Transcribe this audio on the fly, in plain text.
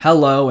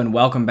Hello and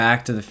welcome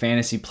back to the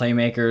Fantasy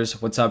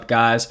Playmakers. What's up,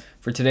 guys?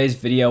 For today's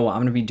video, I'm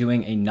going to be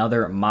doing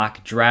another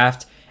mock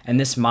draft, and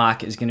this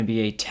mock is going to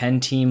be a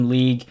 10-team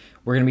league.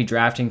 We're going to be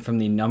drafting from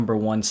the number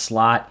one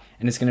slot,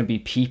 and it's going to be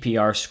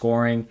PPR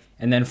scoring.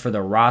 And then for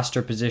the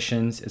roster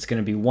positions, it's going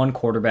to be one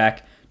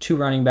quarterback, two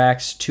running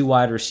backs, two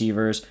wide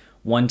receivers,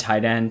 one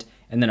tight end,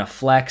 and then a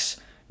flex,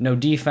 no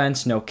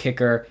defense, no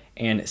kicker,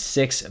 and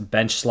 6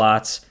 bench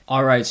slots.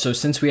 All right, so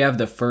since we have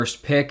the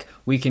first pick,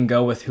 we can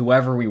go with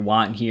whoever we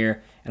want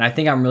here. And I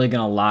think I'm really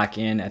going to lock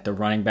in at the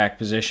running back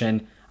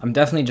position. I'm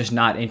definitely just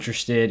not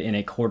interested in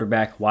a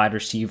quarterback, wide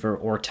receiver,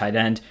 or tight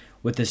end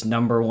with this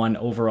number one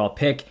overall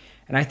pick.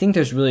 And I think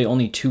there's really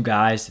only two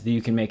guys that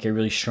you can make a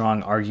really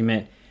strong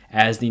argument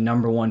as the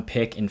number one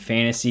pick in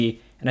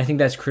fantasy. And I think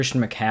that's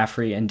Christian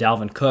McCaffrey and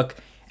Dalvin Cook.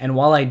 And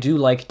while I do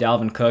like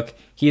Dalvin Cook,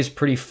 he is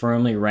pretty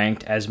firmly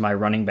ranked as my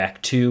running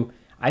back 2.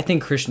 I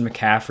think Christian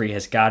McCaffrey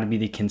has got to be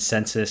the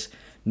consensus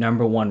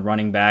number one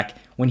running back.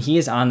 When he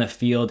is on the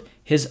field,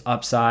 his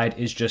upside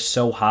is just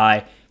so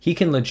high. He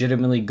can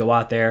legitimately go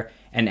out there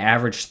and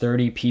average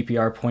 30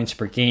 PPR points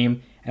per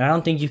game, and I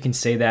don't think you can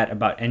say that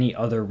about any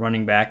other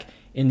running back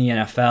in the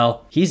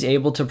NFL. He's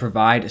able to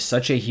provide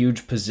such a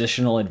huge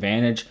positional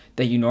advantage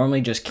that you normally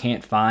just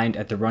can't find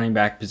at the running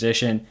back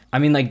position. I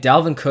mean, like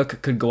Dalvin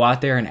Cook could go out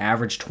there and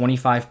average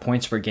 25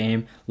 points per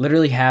game,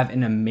 literally have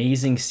an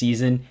amazing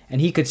season, and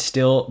he could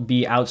still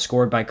be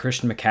outscored by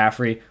Christian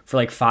McCaffrey for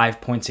like 5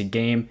 points a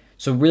game.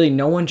 So really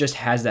no one just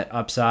has that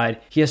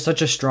upside. He has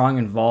such a strong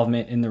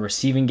involvement in the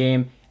receiving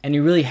game, and he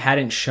really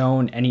hadn't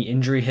shown any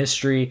injury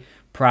history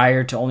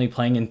prior to only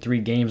playing in 3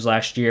 games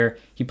last year.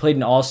 He played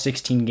in all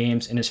 16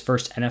 games in his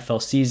first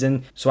NFL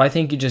season. So I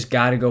think you just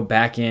got to go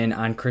back in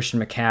on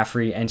Christian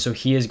McCaffrey, and so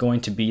he is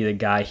going to be the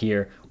guy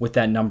here with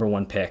that number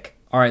one pick.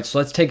 All right, so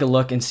let's take a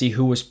look and see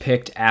who was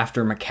picked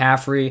after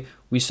McCaffrey.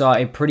 We saw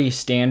a pretty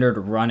standard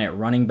run at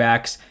running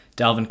backs: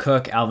 Dalvin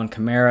Cook, Alvin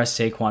Kamara,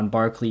 Saquon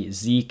Barkley,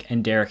 Zeke,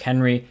 and Derrick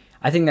Henry.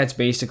 I think that's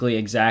basically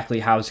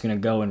exactly how it's going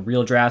to go in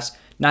real drafts.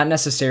 Not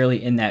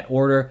necessarily in that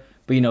order,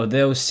 but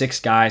those 6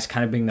 guys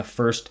kind of being the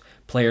first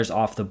players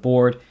off the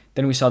board.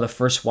 Then we saw the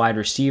first wide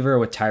receiver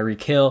with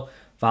Tyreek Hill,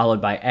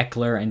 followed by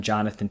Eckler and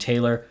Jonathan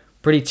Taylor.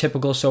 Pretty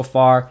typical so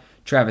far.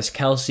 Travis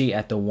Kelce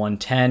at the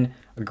 110.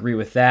 Agree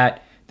with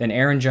that. Then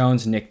Aaron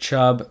Jones, Nick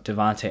Chubb,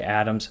 Devontae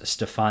Adams,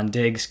 Stephon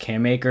Diggs,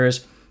 Cam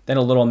Akers. Then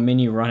a little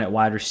mini run at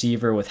wide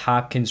receiver with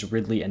Hopkins,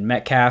 Ridley, and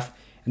Metcalf.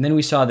 And then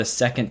we saw the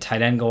second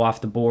tight end go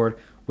off the board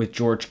with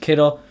George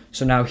Kittle.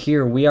 So now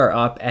here we are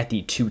up at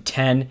the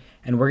 210,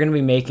 and we're going to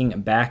be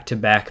making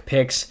back-to-back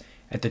picks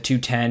at the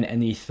 210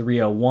 and the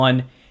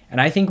 301.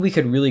 And I think we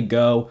could really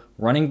go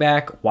running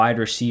back, wide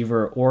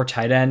receiver, or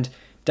tight end.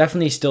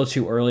 Definitely still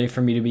too early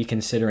for me to be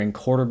considering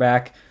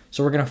quarterback,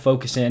 so we're going to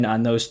focus in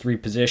on those 3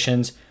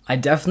 positions. I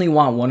definitely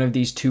want one of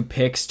these 2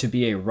 picks to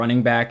be a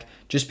running back,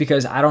 just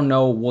because I don't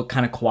know what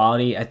kind of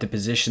quality at the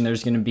position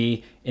there's going to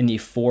be in the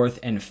 4th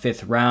and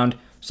 5th round.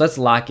 So let's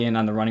lock in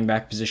on the running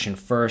back position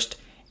first.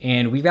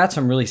 And we've got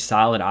some really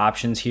solid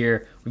options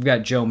here. We've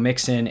got Joe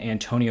Mixon,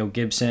 Antonio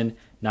Gibson,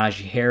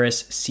 Najee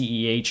Harris,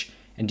 CEH,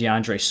 and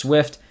DeAndre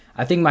Swift.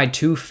 I think my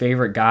 2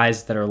 favorite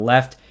guys that are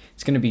left,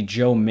 it's going to be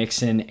Joe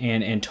Mixon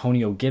and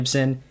Antonio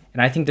Gibson.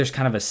 And I think there's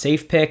kind of a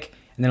safe pick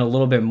and then a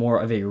little bit more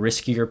of a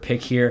riskier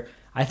pick here.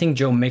 I think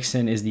Joe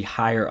Mixon is the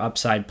higher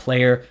upside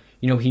player.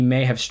 He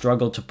may have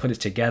struggled to put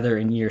it together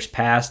in years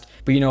past.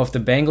 But, if the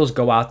Bengals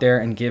go out there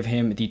and give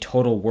him the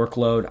total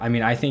workload,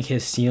 I think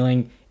his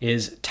ceiling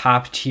is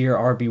top tier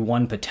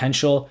RB1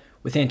 potential.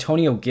 With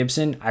Antonio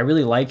Gibson, I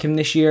really like him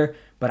this year,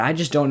 but I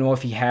just don't know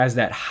if he has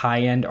that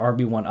high-end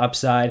RB1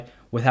 upside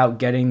without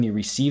getting the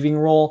receiving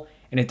role.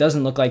 And it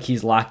doesn't look like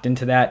he's locked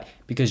into that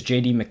because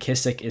J.D.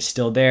 McKissic is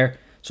still there.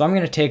 So I'm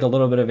going to take a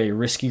little bit of a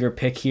riskier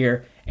pick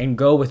here and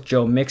go with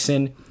Joe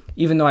Mixon,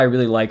 even though I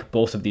really like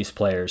both of these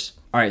players.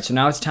 All right, so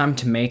now it's time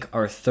to make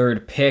our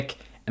 3rd pick,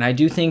 and I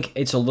do think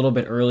it's a little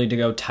bit early to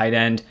go tight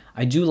end.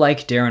 I do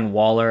like Darren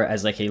Waller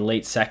as like a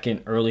late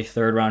 2nd, early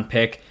 3rd round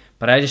pick,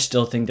 but I just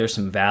still think there's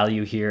some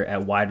value here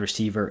at wide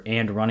receiver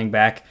and running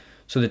back.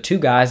 So the 2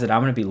 guys that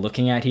I'm going to be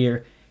looking at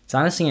here, it's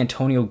honestly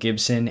Antonio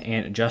Gibson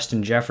and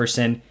Justin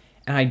Jefferson,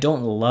 and I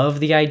don't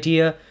love the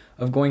idea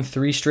of going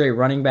 3 straight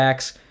running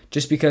backs,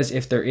 just because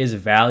if there is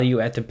value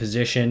at the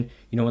position,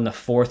 in the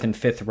 4th and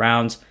 5th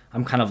rounds,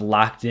 I'm kind of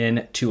locked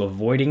in to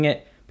avoiding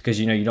it because,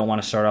 you don't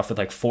want to start off with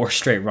like 4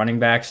 straight running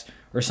backs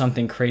or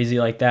something crazy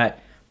like that.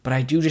 But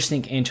I do just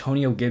think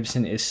Antonio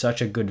Gibson is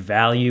such a good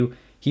value.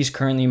 He's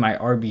currently my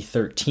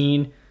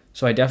RB13,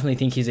 so I definitely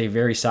think he's a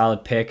very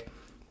solid pick.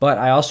 But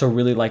I also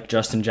really like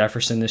Justin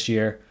Jefferson this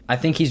year. I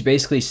think he's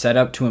basically set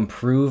up to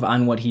improve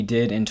on what he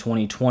did in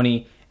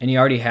 2020, and he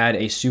already had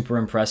a super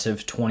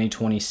impressive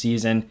 2020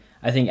 season.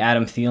 I think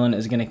Adam Thielen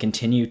is going to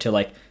continue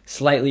to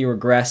slightly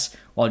regress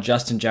while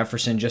Justin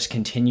Jefferson just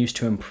continues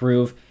to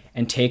improve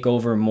and take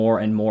over more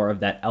and more of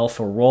that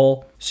alpha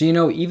role.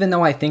 So, even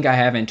though I think I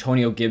have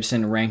Antonio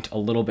Gibson ranked a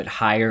little bit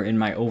higher in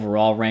my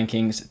overall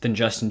rankings than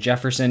Justin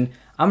Jefferson,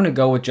 I'm going to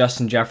go with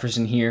Justin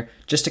Jefferson here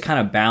just to kind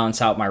of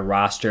balance out my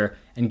roster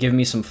and give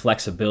me some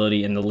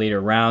flexibility in the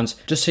later rounds.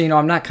 Just so you know,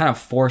 I'm not kind of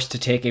forced to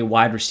take a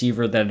wide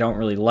receiver that I don't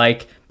really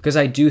like, because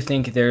I do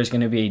think there's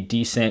going to be a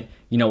decent,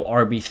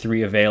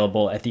 RB3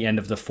 available at the end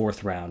of the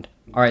 4th round.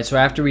 All right, so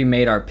after we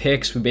made our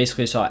picks, we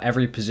basically saw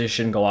every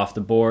position go off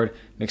the board.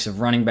 Mix of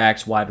running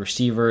backs, wide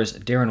receivers.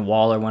 Darren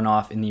Waller went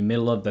off in the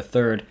middle of the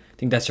 3rd. I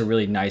think that's a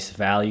really nice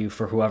value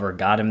for whoever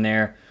got him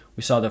there.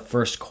 We saw the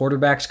first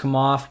quarterbacks come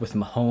off with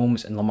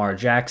Mahomes and Lamar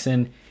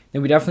Jackson.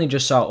 Then we definitely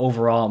just saw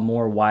overall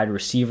more wide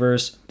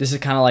receivers. This is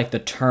kind of like the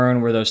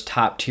turn where those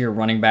top tier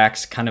running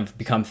backs kind of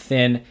become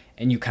thin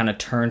and you kind of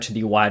turn to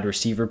the wide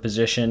receiver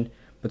position.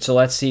 But so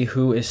let's see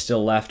who is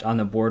still left on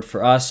the board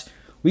for us.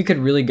 We could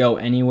really go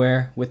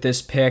anywhere with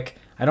this pick.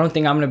 I don't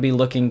think I'm going to be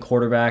looking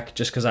quarterback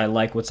just because I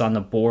like what's on the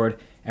board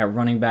at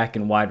running back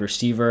and wide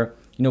receiver.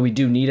 We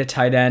do need a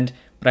tight end,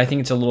 but I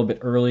think it's a little bit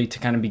early to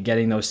kind of be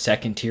getting those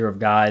second tier of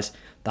guys,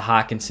 the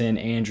Hawkinson,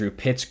 Andrew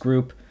Pitts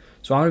group.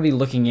 So I'm going to be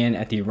looking in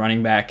at the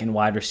running back and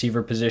wide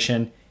receiver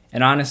position.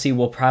 And honestly,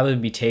 we'll probably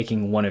be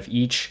taking one of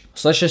each.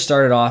 So let's just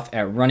start it off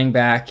at running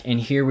back. And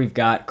here we've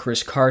got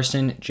Chris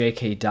Carson,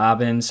 J.K.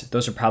 Dobbins.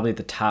 Those are probably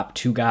the top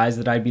 2 guys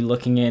that I'd be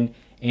looking in.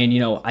 And,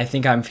 I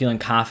think I'm feeling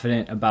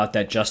confident about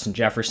that Justin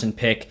Jefferson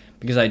pick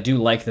because I do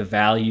like the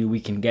value we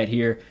can get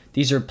here.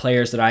 These are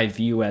players that I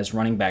view as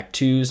running back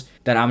 2s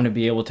that I'm going to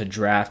be able to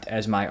draft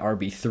as my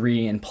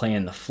RB3 and play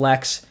in the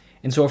flex.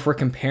 And so if we're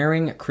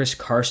comparing Chris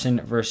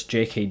Carson versus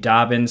J.K.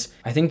 Dobbins,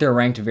 I think they're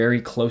ranked very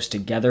close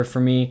together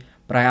for me.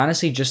 But I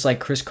honestly just like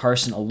Chris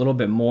Carson a little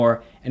bit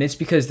more, and it's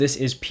because this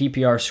is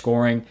PPR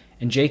scoring,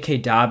 and J.K.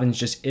 Dobbins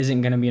just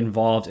isn't going to be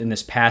involved in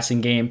this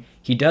passing game.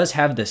 He does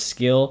have the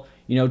skill,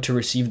 to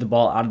receive the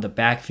ball out of the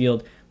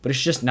backfield, but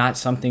it's just not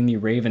something the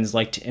Ravens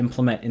like to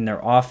implement in their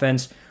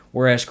offense,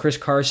 whereas Chris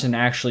Carson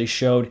actually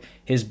showed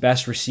his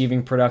best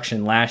receiving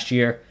production last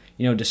year,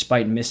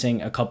 despite missing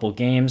a couple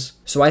games.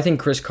 So I think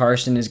Chris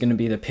Carson is going to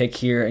be the pick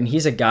here, and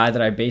he's a guy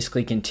that I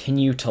basically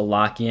continue to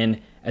lock in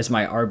as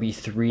my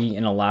RB3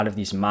 in a lot of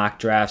these mock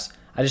drafts.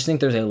 I just think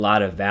there's a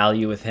lot of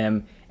value with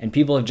him, and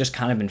people have just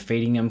kind of been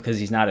fading him because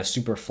he's not a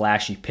super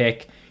flashy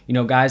pick.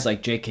 Guys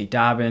like J.K.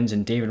 Dobbins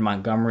and David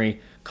Montgomery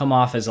come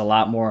off as a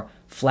lot more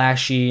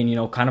flashy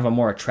and, kind of a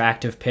more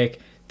attractive pick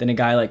than a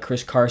guy like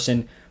Chris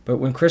Carson. But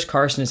when Chris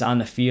Carson is on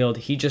the field,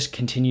 he just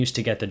continues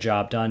to get the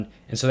job done,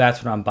 and so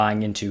that's what I'm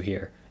buying into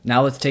here.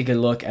 Now let's take a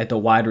look at the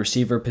wide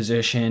receiver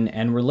position,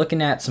 and we're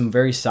looking at some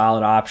very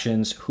solid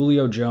options.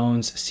 Julio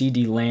Jones,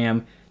 CeeDee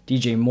Lamb,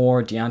 DJ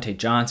Moore, Deontay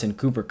Johnson,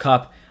 Cooper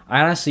Kupp.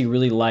 I honestly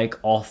really like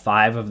all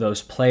 5 of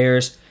those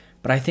players,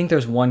 but I think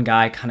there's one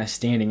guy kind of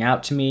standing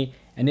out to me,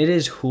 and it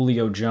is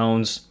Julio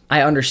Jones.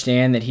 I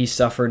understand that he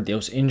suffered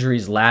those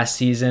injuries last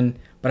season,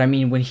 but I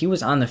mean, when he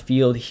was on the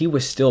field, he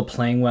was still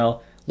playing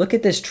well. Look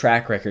at this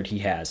track record he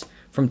has.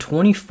 From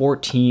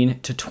 2014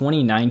 to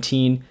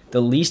 2019,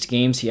 the least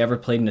games he ever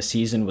played in a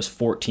season was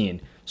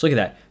 14. So look at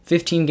that.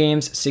 15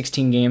 games,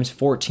 16 games,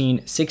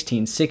 14,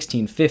 16,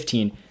 16,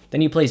 15.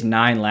 Then he plays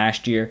 9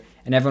 last year,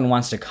 and everyone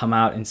wants to come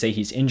out and say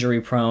he's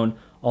injury prone,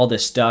 all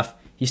this stuff.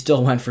 He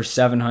still went for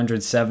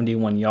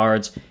 771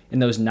 yards in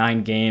those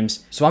 9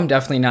 games. So I'm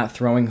definitely not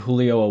throwing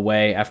Julio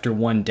away after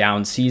one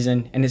down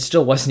season, and it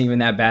still wasn't even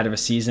that bad of a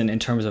season in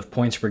terms of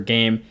points per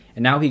game.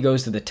 And now he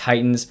goes to the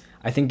Titans.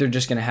 I think they're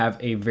just going to have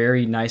a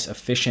very nice,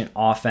 efficient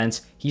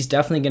offense. He's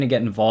definitely going to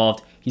get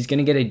involved. He's going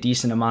to get a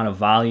decent amount of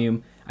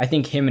volume. I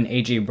think him and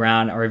A.J.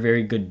 Brown are a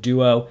very good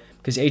duo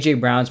because A.J.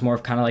 Brown's more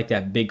of kind of like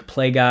that big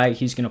play guy.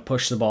 He's going to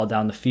push the ball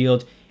down the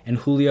field, and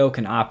Julio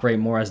can operate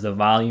more as the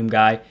volume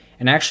guy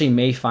and actually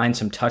may find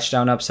some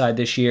touchdown upside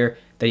this year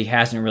that he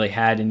hasn't really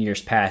had in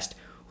years past.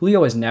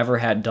 Julio has never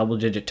had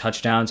double-digit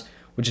touchdowns,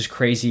 which is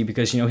crazy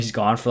because, he's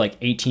gone for like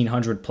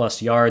 1,800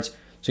 plus yards.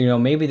 So,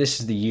 maybe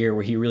this is the year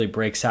where he really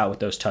breaks out with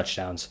those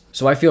touchdowns.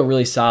 So I feel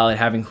really solid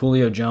having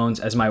Julio Jones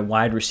as my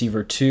wide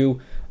receiver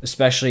 2,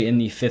 especially in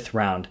the 5th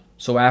round.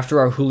 So after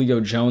our Julio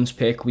Jones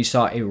pick, we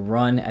saw a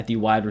run at the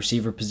wide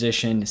receiver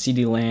position.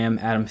 CeeDee Lamb,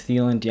 Adam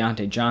Thielen,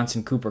 Deontay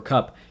Johnson, Cooper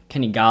Kupp,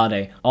 Kenny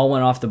Galladay all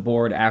went off the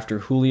board after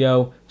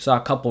Julio. Saw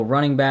a couple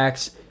running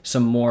backs,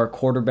 some more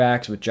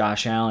quarterbacks with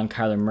Josh Allen,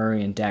 Kyler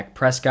Murray, and Dak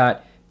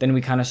Prescott. Then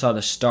we kind of saw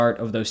the start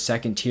of those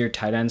second-tier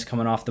tight ends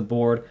coming off the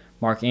board.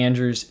 Mark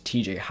Andrews,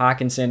 TJ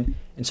Hawkinson.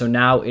 And so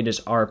now it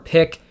is our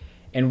pick.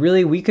 And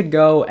really, we could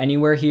go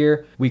anywhere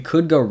here. We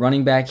could go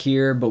running back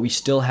here, but we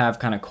still have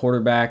kind of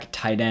quarterback,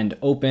 tight end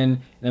open.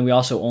 And then we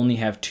also only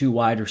have 2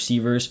 wide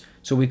receivers.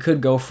 So we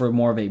could go for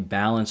more of a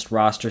balanced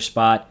roster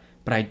spot.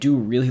 But I do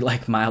really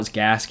like Myles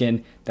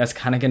Gaskin. That's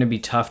kind of going to be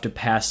tough to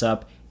pass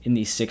up in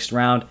the 6th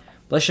round.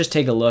 But let's just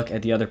take a look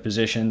at the other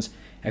positions.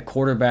 At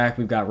quarterback,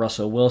 we've got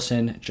Russell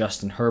Wilson,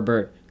 Justin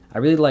Herbert. I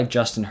really like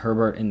Justin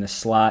Herbert in the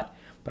slot,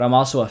 but I'm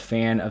also a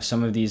fan of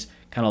some of these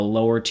kind of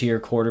lower tier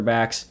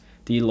quarterbacks.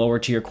 The lower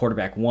tier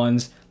quarterback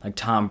ones like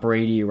Tom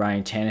Brady,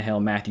 Ryan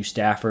Tannehill, Matthew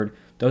Stafford,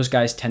 those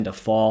guys tend to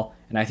fall,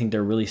 and I think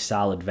they're really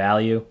solid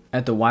value.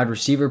 At the wide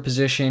receiver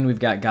position, we've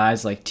got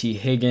guys like T.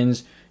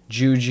 Higgins,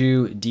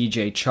 Juju,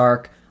 DJ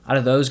Chark. Out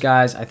of those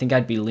guys, I think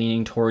I'd be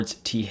leaning towards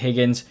T.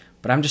 Higgins,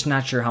 but I'm just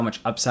not sure how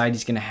much upside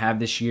he's going to have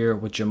this year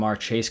with Jamar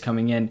Chase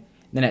coming in.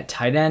 Then at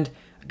tight end,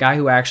 a guy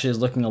who actually is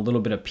looking a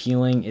little bit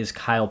appealing is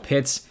Kyle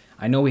Pitts.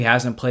 I know he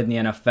hasn't played in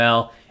the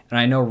NFL, and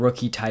I know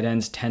rookie tight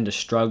ends tend to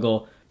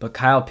struggle, but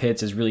Kyle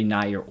Pitts is really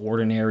not your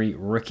ordinary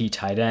rookie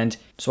tight end.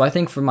 So I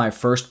think for my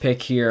first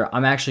pick here,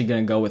 I'm actually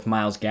going to go with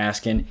Myles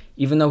Gaskin.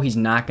 Even though he's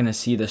not going to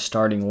see the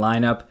starting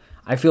lineup,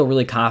 I feel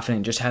really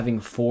confident just having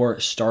 4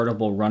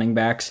 startable running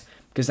backs,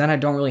 because then I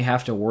don't really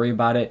have to worry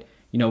about it,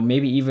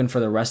 maybe even for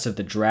the rest of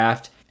the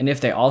draft. And if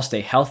they all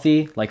stay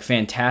healthy, like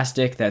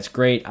fantastic, that's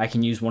great. I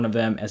can use one of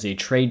them as a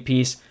trade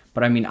piece.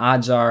 But I mean,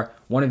 odds are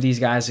one of these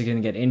guys is going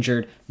to get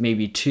injured,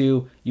 maybe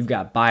 2. You've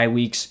got bye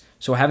weeks.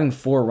 So having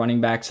 4 running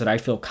backs that I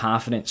feel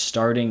confident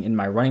starting in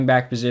my running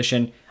back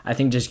position, I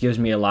think just gives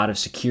me a lot of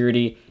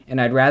security.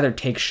 And I'd rather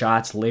take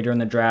shots later in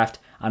the draft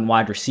on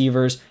wide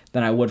receivers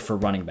than I would for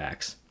running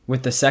backs.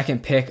 With the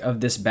second pick of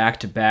this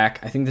back-to-back,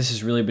 I think this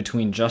is really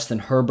between Justin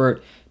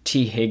Herbert,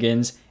 T.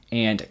 Higgins,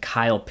 and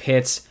Kyle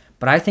Pitts.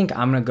 But I think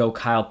I'm going to go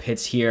Kyle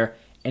Pitts here.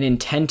 And in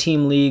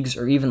 10-team leagues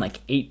or even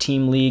like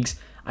 8-team leagues,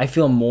 I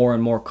feel more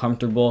and more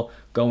comfortable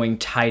going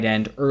tight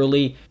end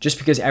early just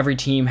because every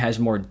team has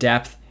more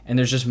depth and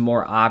there's just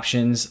more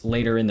options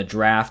later in the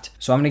draft.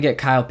 So I'm going to get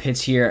Kyle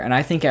Pitts here, and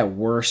I think at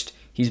worst,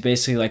 he's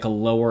basically like a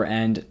lower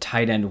end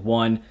tight end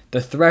 1. The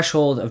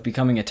threshold of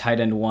becoming a tight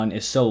end 1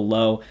 is so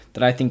low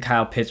that I think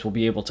Kyle Pitts will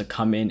be able to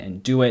come in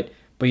and do it.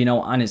 But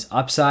on his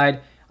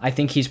upside, I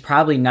think he's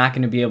probably not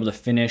going to be able to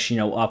finish,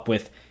 up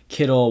with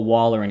Kittle,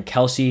 Waller, and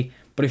Kelsey.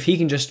 But if he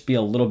can just be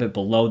a little bit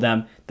below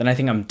them, then I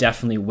think I'm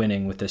definitely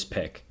winning with this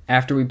pick.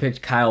 After we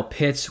picked Kyle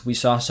Pitts, we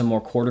saw some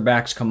more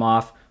quarterbacks come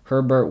off.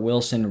 Herbert,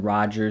 Wilson,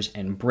 Rodgers,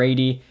 and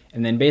Brady.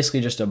 And then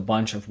basically just a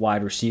bunch of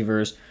wide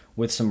receivers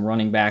with some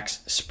running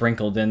backs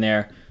sprinkled in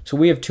there. So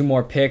we have 2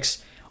 more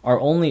picks. Our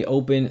only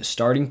open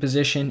starting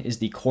position is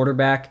the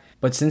quarterback.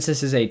 But since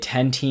this is a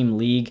 10-team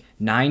league,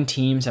 9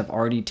 teams have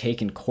already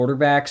taken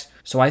quarterbacks.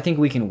 So I think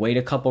we can wait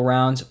a couple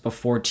rounds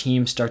before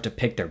teams start to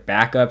pick their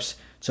backups.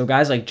 So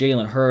guys like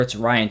Jalen Hurts,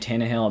 Ryan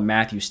Tannehill, and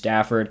Matthew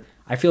Stafford,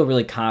 I feel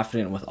really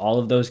confident with all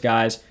of those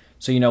guys.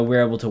 So,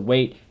 we're able to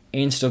wait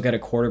and still get a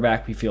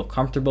quarterback we feel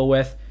comfortable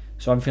with.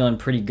 So I'm feeling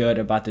pretty good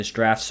about this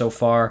draft so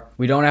far.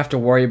 We don't have to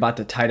worry about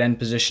the tight end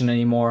position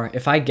anymore.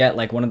 If I get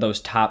like one of those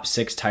top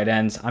 6 tight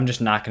ends, I'm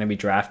just not going to be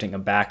drafting a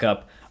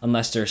backup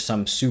unless there's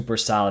some super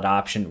solid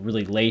option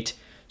really late.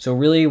 So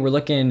really, we're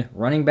looking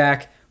running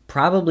back.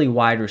 Probably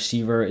wide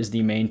receiver is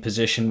the main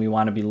position we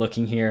want to be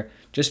looking here,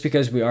 just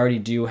because we already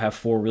do have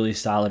 4 really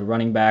solid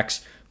running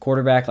backs.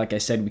 Quarterback, like I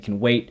said, we can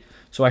wait.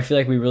 So I feel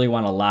like we really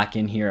want to lock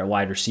in here at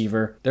wide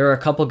receiver. There are a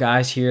couple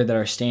guys here that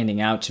are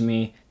standing out to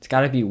me. It's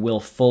got to be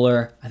Will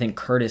Fuller, I think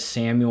Curtis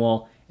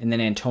Samuel, and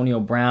then Antonio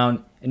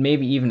Brown, and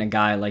maybe even a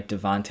guy like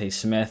Devontae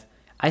Smith.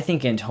 I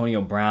think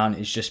Antonio Brown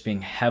is just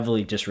being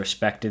heavily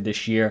disrespected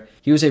this year.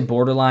 He was a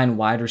borderline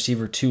wide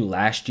receiver 2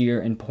 last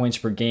year in points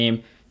per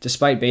game.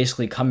 Despite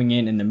basically coming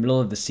in the middle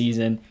of the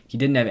season, he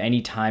didn't have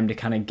any time to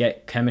kind of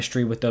get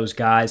chemistry with those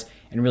guys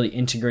and really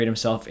integrate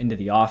himself into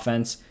the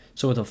offense.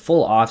 So with a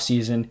full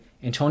offseason,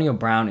 Antonio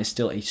Brown is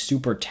still a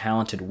super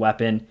talented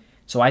weapon.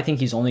 So I think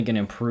he's only going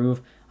to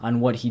improve on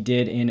what he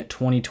did in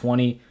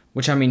 2020,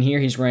 which here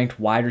he's ranked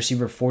wide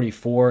receiver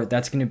 44.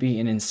 That's going to be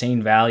an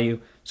insane value.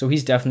 So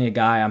he's definitely a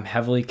guy I'm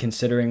heavily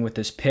considering with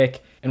this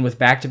pick. And with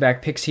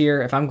back-to-back picks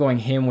here, if I'm going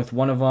him with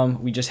one of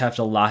them, we just have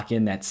to lock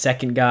in that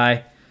second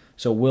guy.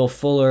 So Will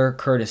Fuller,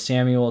 Curtis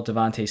Samuel,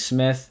 Devontae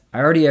Smith. I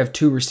already have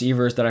 2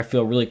 receivers that I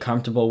feel really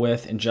comfortable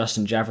with in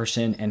Justin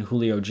Jefferson and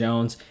Julio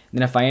Jones. And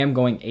then if I am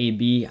going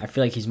AB, I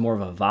feel like he's more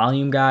of a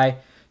volume guy.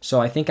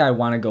 So I think I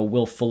want to go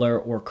Will Fuller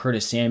or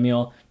Curtis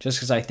Samuel just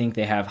because I think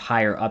they have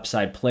higher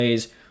upside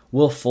plays.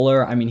 Will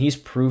Fuller, he's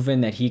proven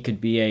that he could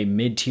be a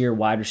mid-tier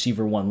wide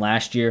receiver 1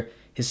 last year.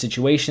 His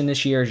situation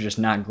this year is just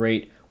not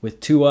great with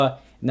Tua.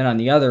 And then on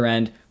the other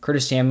end,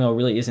 Curtis Samuel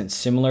really isn't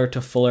similar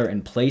to Fuller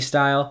in play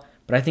style.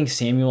 But I think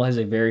Samuel has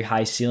a very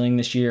high ceiling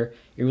this year.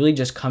 It really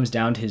just comes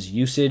down to his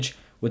usage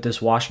with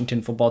this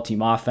Washington football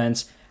team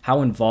offense.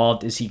 How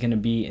involved is he going to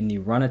be in the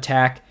run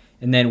attack?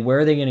 And then where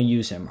are they going to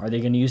use him? Are they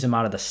going to use him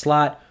out of the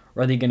slot?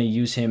 Or are they going to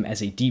use him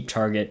as a deep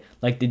target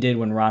like they did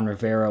when Ron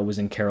Rivera was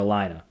in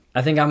Carolina?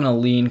 I think I'm going to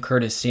lean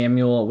Curtis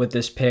Samuel with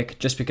this pick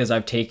just because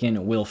I've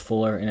taken Will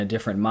Fuller in a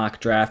different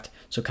mock draft.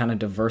 So kind of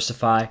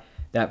diversify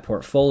that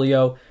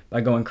portfolio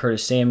by going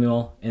Curtis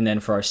Samuel. And then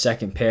for our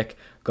second pick,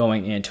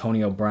 going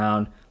Antonio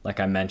Brown, like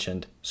I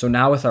mentioned. So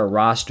now with our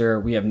roster,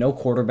 we have no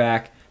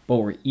quarterback, but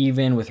we're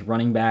even with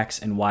running backs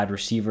and wide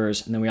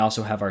receivers. And then we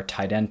also have our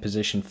tight end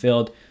position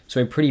filled.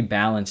 So a pretty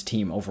balanced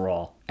team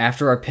overall.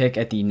 After our pick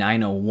at the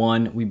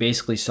 901, we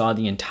basically saw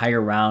the entire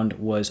round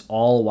was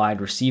all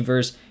wide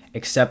receivers,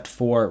 except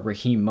for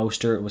Raheem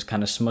Mostert was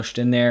kind of smushed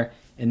in there.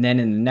 And then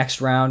in the next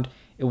round,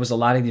 it was a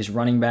lot of these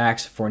running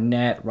backs,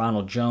 Fournette,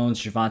 Ronald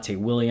Jones, Javonte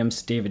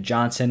Williams, David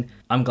Johnson.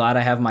 I'm glad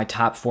I have my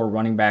top 4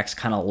 running backs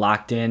kind of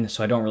locked in,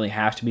 so I don't really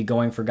have to be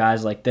going for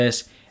guys like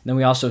this. And then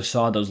we also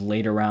saw those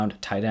later round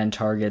tight end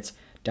targets.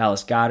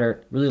 Dallas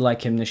Goedert, really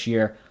like him this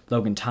year.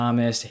 Logan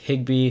Thomas,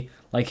 Higbee,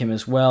 like him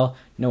as well.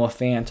 Noah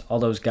Fant, all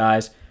those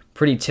guys.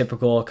 Pretty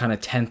typical kind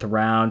of 10th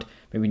round,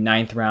 maybe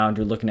ninth round,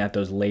 you're looking at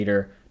those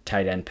later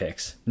tight end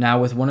picks.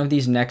 Now, with one of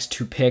these next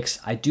two picks,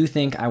 I do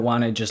think I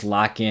want to just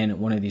lock in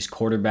one of these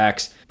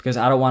quarterbacks because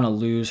I don't want to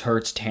lose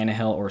Hurts,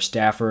 Tannehill, or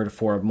Stafford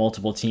for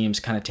multiple teams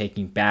kind of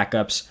taking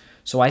backups.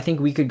 So I think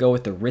we could go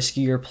with the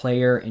riskier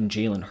player in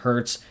Jalen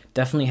Hurts.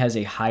 Definitely has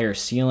a higher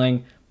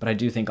ceiling, but I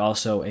do think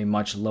also a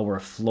much lower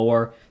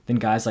floor than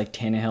guys like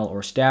Tannehill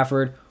or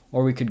Stafford.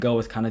 Or we could go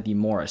with kind of the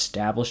more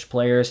established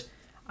players.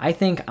 I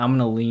think I'm going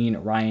to lean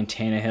Ryan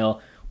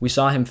Tannehill. We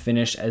saw him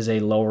finish as a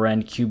lower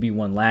end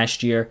QB1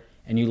 last year,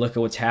 and you look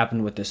at what's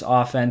happened with this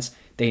offense.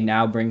 They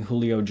now bring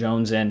Julio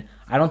Jones in.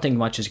 I don't think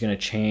much is going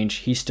to change.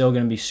 He's still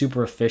going to be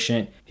super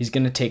efficient. He's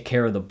going to take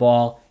care of the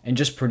ball and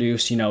just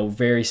produce,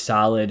 very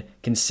solid,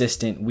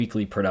 consistent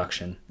weekly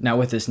production. Now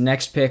with this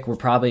next pick, we're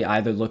probably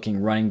either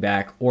looking running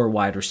back or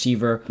wide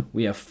receiver.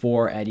 We have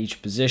 4 at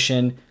each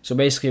position. So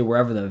basically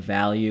wherever the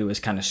value is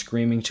kind of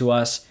screaming to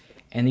us.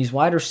 And these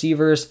wide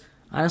receivers,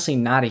 honestly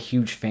not a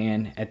huge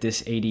fan at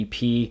this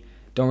ADP.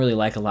 Don't really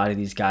like a lot of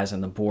these guys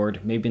on the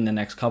board. Maybe in the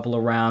next couple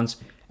of rounds.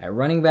 At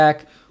running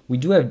back, we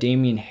do have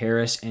Damian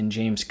Harris and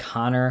James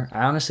Conner.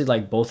 I honestly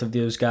like both of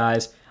those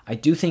guys. I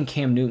do think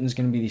Cam Newton's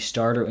going to be the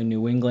starter in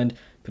New England,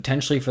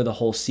 potentially for the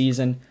whole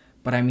season.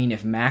 But I mean,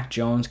 if Mac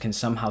Jones can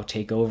somehow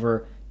take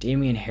over,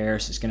 Damian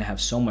Harris is going to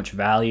have so much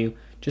value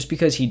just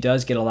because he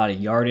does get a lot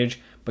of yardage,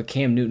 but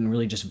Cam Newton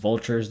really just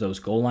vultures those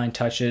goal line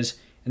touches.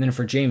 And then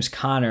for James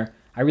Conner,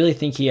 I really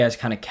think he has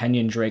kind of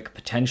Kenyon Drake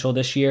potential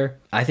this year.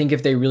 I think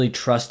if they really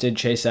trusted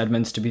Chase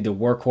Edmonds to be the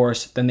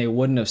workhorse, then they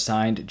wouldn't have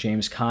signed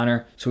James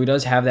Conner. So he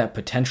does have that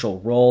potential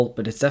role,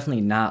 but it's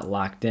definitely not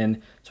locked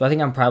in. So I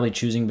think I'm probably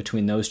choosing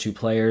between those two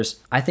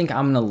players. I think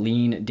I'm going to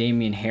lean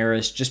Damian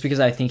Harris just because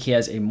I think he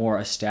has a more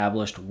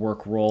established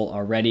work role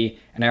already.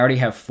 And I already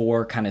have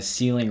 4 kind of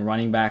ceiling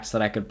running backs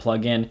that I could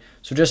plug in.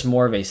 So just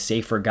more of a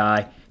safer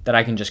guy that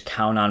I can just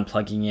count on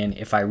plugging in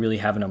if I really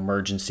have an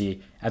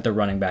emergency at the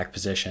running back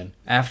position.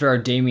 After our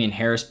Damian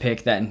Harris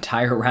pick, that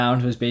entire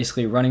round was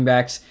basically running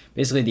backs,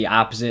 basically the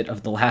opposite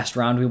of the last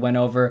round we went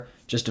over.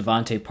 Just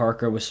Devontae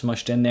Parker was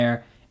smushed in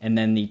there. And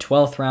then the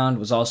 12th round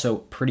was also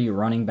pretty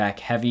running back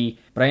heavy,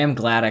 but I am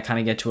glad I kind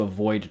of get to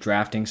avoid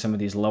drafting some of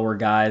these lower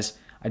guys.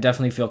 I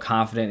definitely feel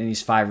confident in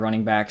these 5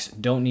 running backs.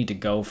 Don't need to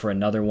go for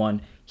another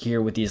one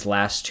here with these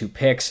last 2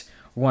 picks.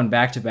 We're going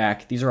back to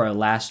back. These are our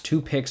last 2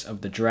 picks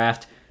of the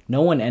draft.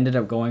 No one ended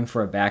up going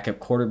for a backup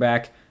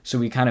quarterback, so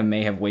we kind of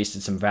may have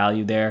wasted some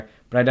value there,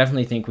 but I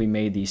definitely think we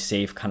made the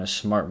safe kind of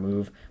smart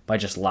move by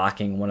just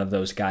locking one of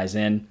those guys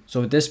in.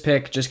 So with this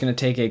pick, just going to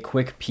take a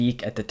quick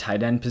peek at the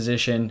tight end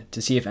position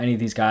to see if any of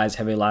these guys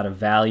have a lot of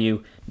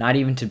value, not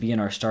even to be in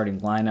our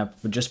starting lineup,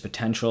 but just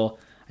potential.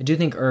 I do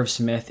think Irv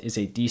Smith is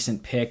a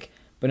decent pick,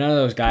 but none of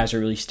those guys are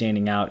really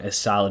standing out as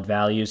solid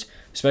values,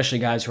 especially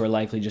guys who are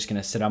likely just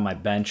going to sit on my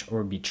bench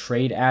or be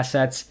trade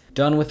assets.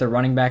 Done with the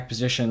running back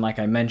position, like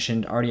I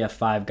mentioned, already have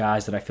 5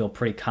 guys that I feel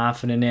pretty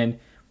confident in.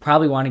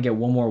 Probably want to get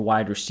one more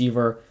wide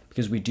receiver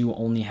because we do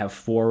only have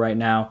 4 right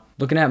now.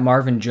 Looking at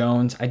Marvin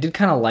Jones, I did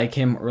kind of like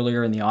him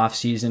earlier in the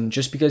offseason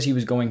just because he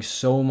was going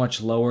so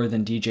much lower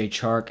than DJ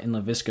Chark and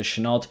Laviska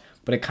Shenault,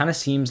 but it kind of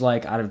seems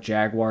like out of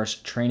Jaguars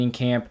training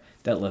camp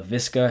that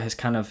Laviska has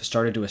kind of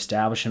started to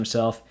establish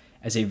himself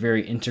as a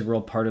very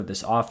integral part of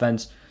this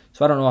offense.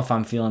 So I don't know if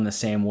I'm feeling the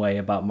same way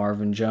about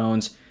Marvin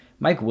Jones.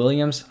 Mike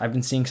Williams, I've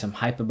been seeing some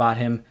hype about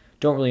him.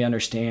 Don't really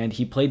understand.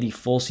 He played the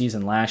full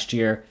season last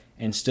year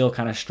and still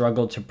kind of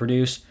struggled to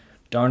produce.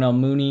 Darnell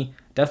Mooney,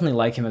 definitely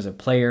like him as a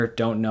player.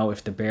 Don't know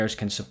if the Bears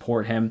can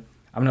support him.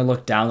 I'm going to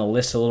look down the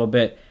list a little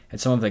bit at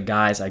some of the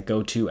guys I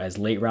go to as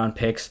late round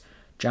picks.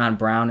 John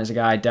Brown is a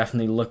guy I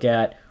definitely look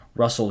at.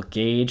 Russell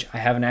Gage, I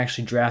haven't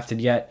actually drafted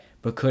yet,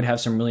 but could have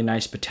some really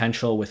nice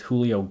potential with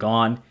Julio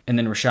gone. And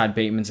then Rashad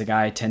Bateman's a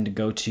guy I tend to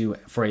go to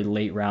for a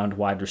late round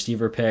wide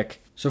receiver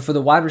pick. So for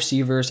the wide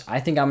receivers, I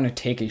think I'm going to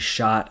take a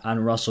shot on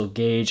Russell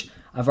Gage.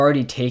 I've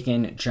already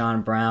taken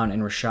John Brown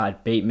and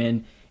Rashad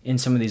Bateman in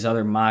some of these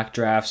other mock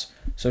drafts.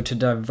 So to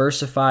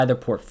diversify the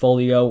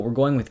portfolio, we're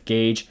going with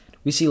Gage.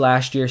 We see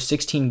last year,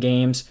 16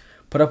 games,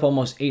 put up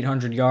almost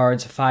 800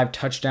 yards, 5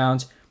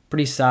 touchdowns,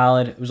 pretty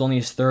solid. It was only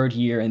his 3rd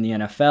year in the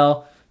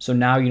NFL. So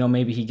now,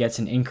 maybe he gets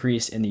an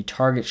increase in the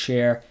target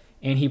share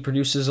and he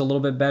produces a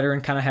little bit better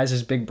and kind of has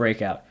his big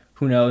breakout.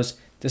 Who knows?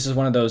 This is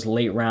one of those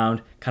late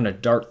round kind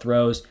of dart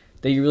throws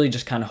that you really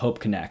just kind of hope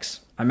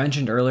connects. I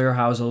mentioned earlier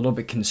how I was a little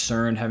bit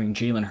concerned having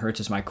Jalen Hurts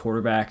as my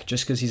quarterback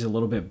just because he's a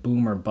little bit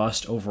boom or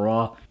bust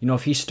overall.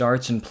 If he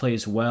starts and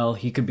plays well,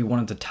 he could be one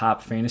of the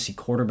top fantasy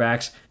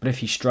quarterbacks. But if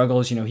he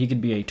struggles, he could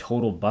be a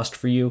total bust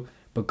for you.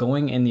 But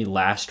going in the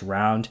last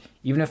round,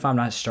 even if I'm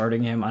not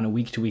starting him on a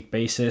week-to-week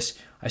basis,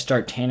 I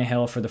start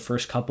Tannehill for the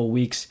first couple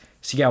weeks,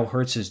 see how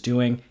Hurts is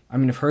doing.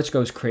 If Hurts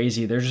goes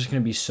crazy, there's just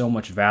going to be so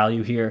much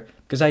value here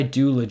because I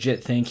do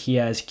legit think he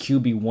has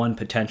QB1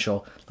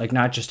 potential, like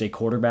not just a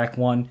quarterback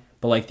one,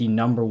 but like the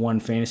number 1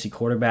 fantasy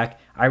quarterback.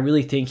 I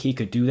really think he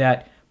could do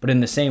that, but in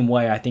the same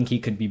way, I think he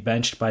could be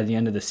benched by the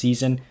end of the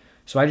season.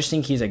 So I just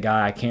think he's a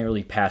guy I can't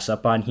really pass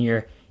up on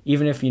here,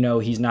 even if,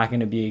 he's not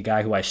going to be a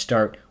guy who I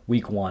start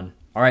week 1.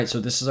 All right, so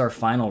this is our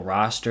final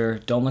roster.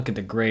 Don't look at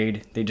the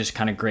grade. They just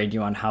kind of grade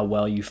you on how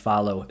well you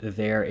follow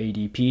their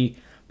ADP,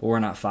 but we're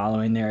not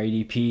following their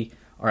ADP.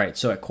 All right,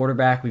 so at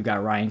quarterback, we've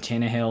got Ryan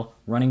Tannehill,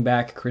 running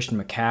back,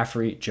 Christian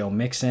McCaffrey, Joe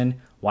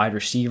Mixon, wide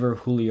receiver,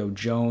 Julio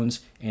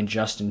Jones, and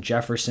Justin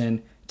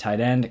Jefferson, tight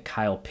end,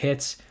 Kyle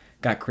Pitts,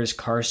 got Chris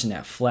Carson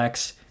at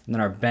flex, and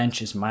then our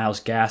bench is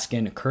Myles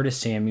Gaskin, Curtis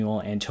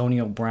Samuel,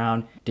 Antonio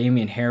Brown,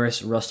 Damian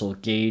Harris, Russell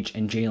Gage,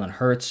 and Jalen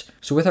Hurts.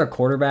 So with our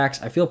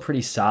quarterbacks, I feel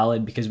pretty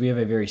solid because we have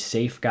a very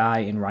safe guy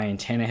in Ryan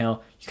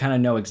Tannehill. You kind of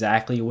know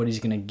exactly what he's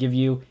going to give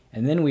you.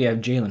 And then we have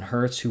Jalen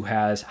Hurts, who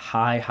has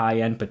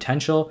high-end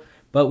potential,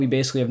 but we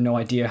basically have no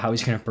idea how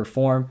he's going to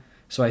perform.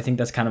 So I think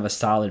that's kind of a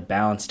solid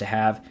balance to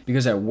have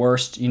because at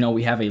worst,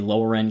 we have a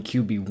lower end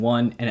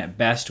QB1 and at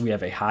best we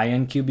have a high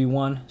end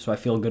QB1. So I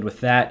feel good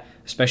with that,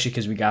 especially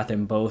because we got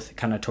them both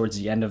kind of towards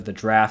the end of the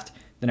draft.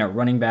 Then at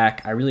running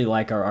back, I really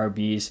like our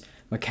RBs.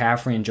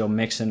 McCaffrey and Joe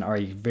Mixon are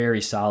a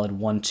very solid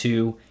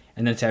 1-2.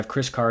 And then to have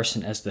Chris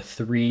Carson as the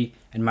 3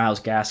 and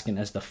Myles Gaskin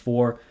as the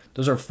 4.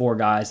 Those are 4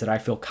 guys that I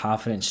feel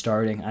confident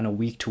starting on a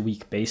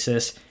week-to-week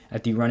basis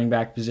at the running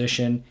back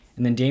position.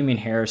 And then Damian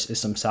Harris is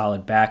some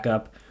solid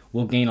backup.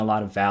 Will gain a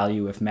lot of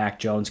value if Mac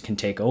Jones can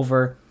take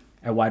over.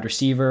 At wide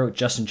receiver,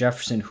 Justin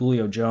Jefferson,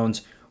 Julio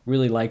Jones,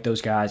 really like those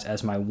guys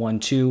as my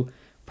 1-2.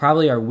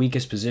 Probably our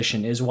weakest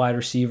position is wide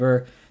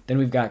receiver. Then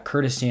we've got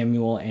Curtis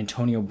Samuel,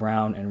 Antonio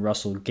Brown, and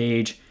Russell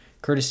Gage.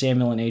 Curtis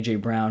Samuel and A.J.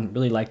 Brown,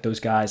 really like those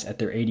guys at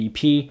their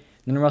ADP. And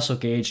then Russell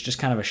Gage, just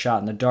kind of a shot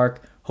in the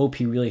dark. Hope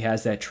he really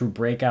has that true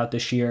breakout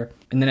this year.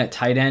 And then at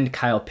tight end,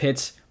 Kyle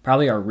Pitts,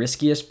 probably our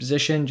riskiest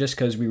position just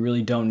because we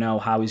really don't know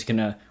how he's going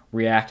to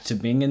react to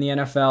being in the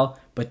NFL,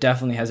 but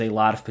definitely has a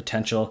lot of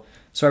potential.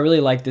 So I really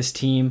like this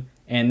team,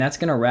 and that's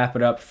going to wrap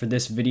it up for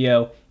this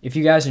video. If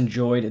you guys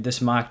enjoyed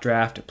this mock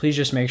draft, please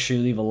just make sure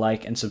you leave a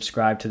like and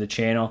subscribe to the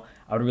channel.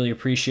 I would really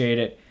appreciate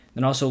it.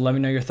 Then also let me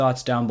know your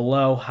thoughts down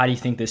below. How do you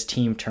think this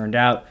team turned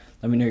out?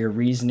 Let me know your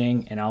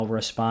reasoning, and I'll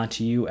respond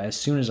to you as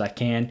soon as I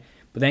can.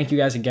 But thank you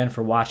guys again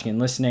for watching and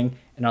listening,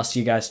 and I'll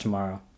see you guys tomorrow.